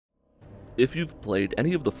If you've played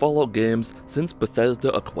any of the Fallout games since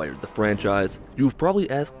Bethesda acquired the franchise, you've probably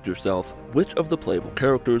asked yourself which of the playable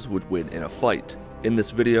characters would win in a fight. In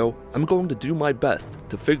this video, I'm going to do my best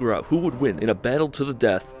to figure out who would win in a battle to the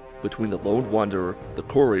death between the Lone Wanderer, the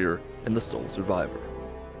Courier, and the Sole Survivor.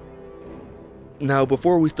 Now,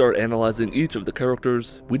 before we start analyzing each of the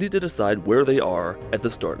characters, we need to decide where they are at the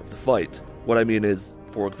start of the fight. What I mean is,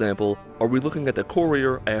 for example, are we looking at the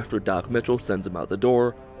Courier after Doc Mitchell sends him out the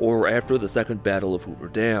door, or after the second battle of Hoover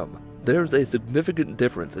Dam? There's a significant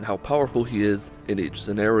difference in how powerful he is in each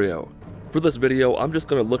scenario. For this video, I'm just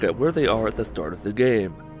going to look at where they are at the start of the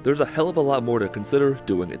game. There's a hell of a lot more to consider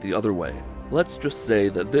doing it the other way. Let's just say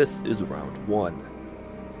that this is round 1.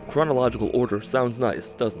 Chronological order sounds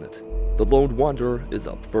nice, doesn't it? The Lone Wanderer is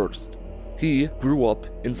up first. He grew up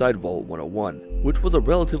inside Vault 101, which was a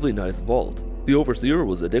relatively nice vault. The Overseer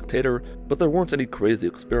was a dictator, but there weren't any crazy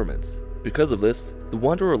experiments. Because of this, the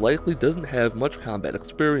Wanderer likely doesn't have much combat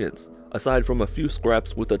experience, aside from a few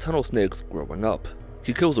scraps with the tunnel snakes growing up.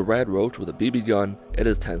 He kills a Radroach with a BB gun at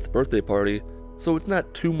his 10th birthday party, so it's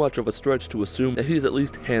not too much of a stretch to assume that he's at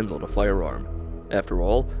least handled a firearm. After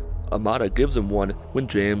all, Amata gives him one when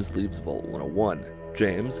James leaves Vault 101.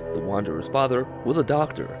 James, the Wanderer's father, was a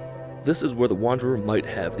doctor. This is where the Wanderer might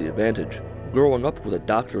have the advantage. Growing up with a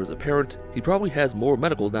doctor as a parent, he probably has more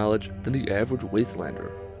medical knowledge than the average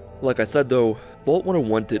wastelander. Like I said though, Vault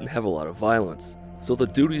 101 didn't have a lot of violence, so the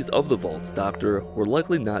duties of the Vault's doctor were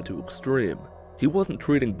likely not too extreme. He wasn't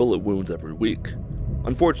treating bullet wounds every week.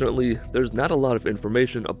 Unfortunately, there's not a lot of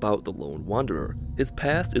information about the Lone Wanderer. His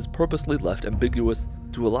past is purposely left ambiguous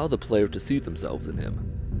to allow the player to see themselves in him.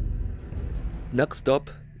 Next up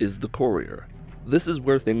is the Courier. This is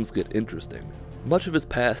where things get interesting. Much of his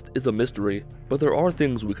past is a mystery, but there are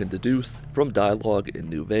things we can deduce from dialogue in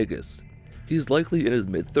New Vegas. He's likely in his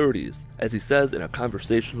mid-30s, as he says in a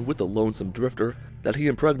conversation with the Lonesome Drifter that he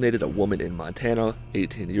impregnated a woman in Montana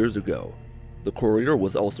 18 years ago. The Courier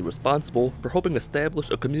was also responsible for helping establish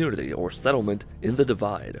a community or settlement in the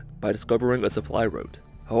Divide by discovering a supply route.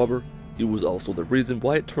 However, he was also the reason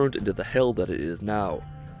why it turned into the hell that it is now,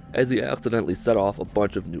 as he accidentally set off a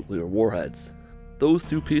bunch of nuclear warheads. Those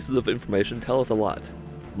two pieces of information tell us a lot.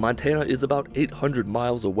 Montana is about 800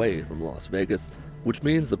 miles away from Las Vegas, which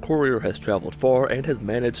means the Courier has traveled far and has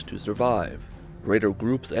managed to survive. Raider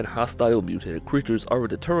groups and hostile mutated creatures are a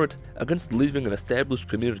deterrent against leaving an established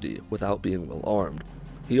community without being well armed.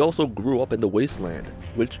 He also grew up in the wasteland,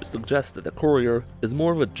 which suggests that the Courier is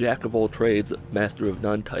more of a jack-of-all-trades,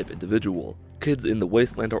 master-of-none type individual. Kids in the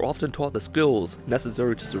wasteland are often taught the skills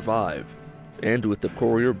necessary to survive. And with the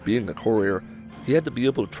Courier being a Courier, he had to be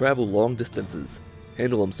able to travel long distances,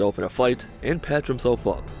 handle himself in a fight, and patch himself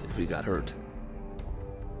up if he got hurt.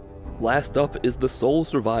 Last up is the Sole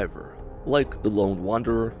Survivor. Like the Lone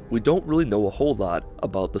Wanderer, we don't really know a whole lot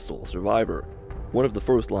about the Sole Survivor. One of the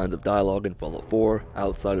first lines of dialogue in Fallout 4,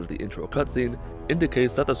 outside of the intro cutscene,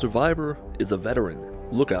 indicates that the survivor is a veteran.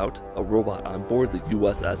 Lookout, a robot on board the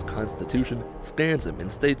USS Constitution, scans him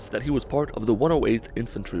and states that he was part of the 108th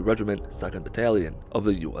Infantry Regiment, 2nd Battalion of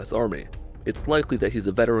the US Army. It's likely that he's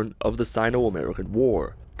a veteran of the Sino-American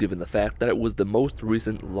War, given the fact that it was the most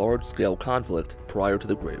recent large-scale conflict prior to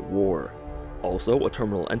the Great War. Also, a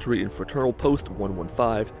terminal entry in Fraternal Post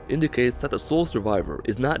 115 indicates that the Sole Survivor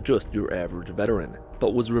is not just your average veteran,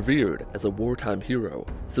 but was revered as a wartime hero,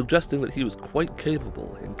 suggesting that he was quite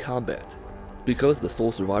capable in combat. Because the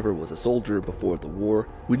Sole Survivor was a soldier before the war,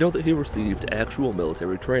 we know that he received actual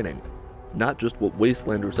military training, not just what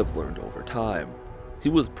Wastelanders have learned over time. He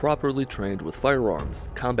was properly trained with firearms,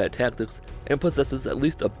 combat tactics, and possesses at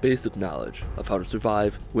least a basic knowledge of how to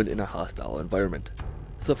survive when in a hostile environment.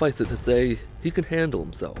 Suffice it to say, he can handle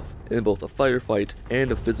himself in both a firefight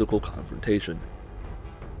and a physical confrontation.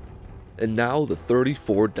 And now the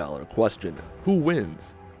 $34 question: who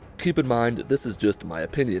wins? Keep in mind, this is just my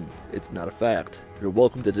opinion, it's not a fact. You're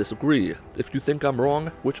welcome to disagree. If you think I'm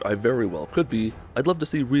wrong, which I very well could be, I'd love to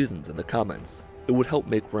see reasons in the comments. It would help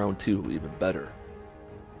make round 2 even better.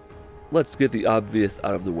 Let's get the obvious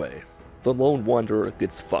out of the way. The Lone Wanderer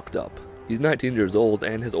gets fucked up. He's 19 years old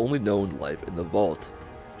and has only known life in the vault.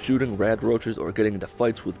 Shooting Radroaches or getting into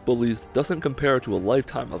fights with bullies doesn't compare to a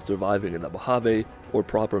lifetime of surviving in the Mojave or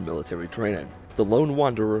proper military training. The Lone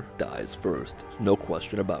Wanderer dies first, no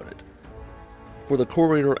question about it. For the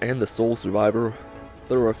Courier and the Sole Survivor,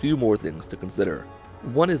 there are a few more things to consider.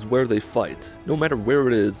 One is where they fight. No matter where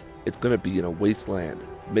it is, it's gonna be in a wasteland.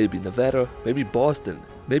 Maybe Nevada, maybe Boston,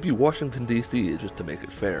 maybe Washington DC just to make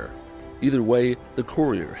it fair. Either way, the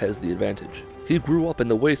Courier has the advantage. He grew up in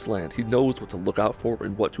the wasteland, he knows what to look out for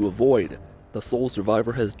and what to avoid. The Sole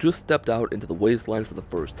Survivor has just stepped out into the wasteland for the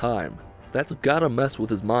first time. That's gotta mess with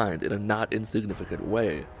his mind in a not insignificant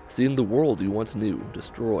way, seeing the world you once knew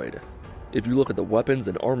destroyed. If you look at the weapons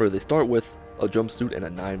and armor they start with, a jumpsuit and a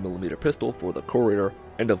 9mm pistol for the Courier,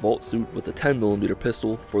 and a vault suit with a 10mm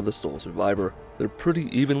pistol for the sole survivor, they're pretty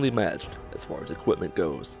evenly matched as far as equipment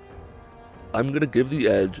goes. I'm gonna give the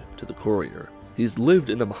edge to the Courier. He's lived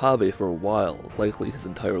in the Mojave for a while, likely his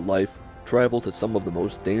entire life, traveled to some of the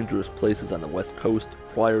most dangerous places on the west coast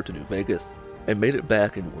prior to New Vegas, and made it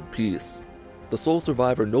back in one piece. The sole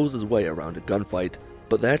survivor knows his way around a gunfight,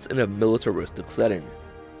 but that's in a militaristic setting.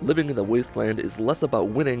 Living in the wasteland is less about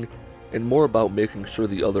winning and more about making sure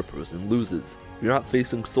the other person loses. You're not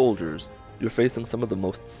facing soldiers, you're facing some of the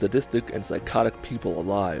most sadistic and psychotic people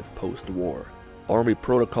alive post-war. Army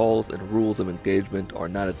protocols and rules of engagement are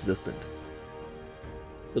non-existent.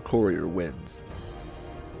 The Courier wins.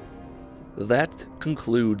 That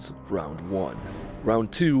concludes Round 1.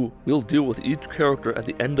 Round 2, we'll deal with each character at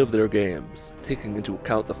the end of their games, taking into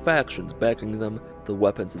account the factions backing them, the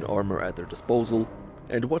weapons and armor at their disposal,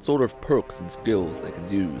 and what sort of perks and skills they can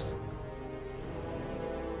use.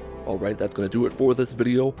 Alright, that's going to do it for this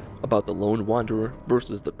video about the Lone Wanderer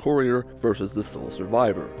versus the Courier versus the Sole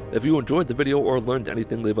Survivor. If you enjoyed the video or learned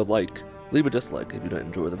anything, leave a like. Leave a dislike if you didn't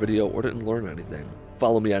enjoy the video or didn't learn anything.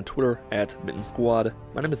 Follow me on Twitter at Mitten Squad.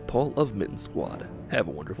 My name is Paul of Mitten Squad. Have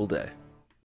a wonderful day.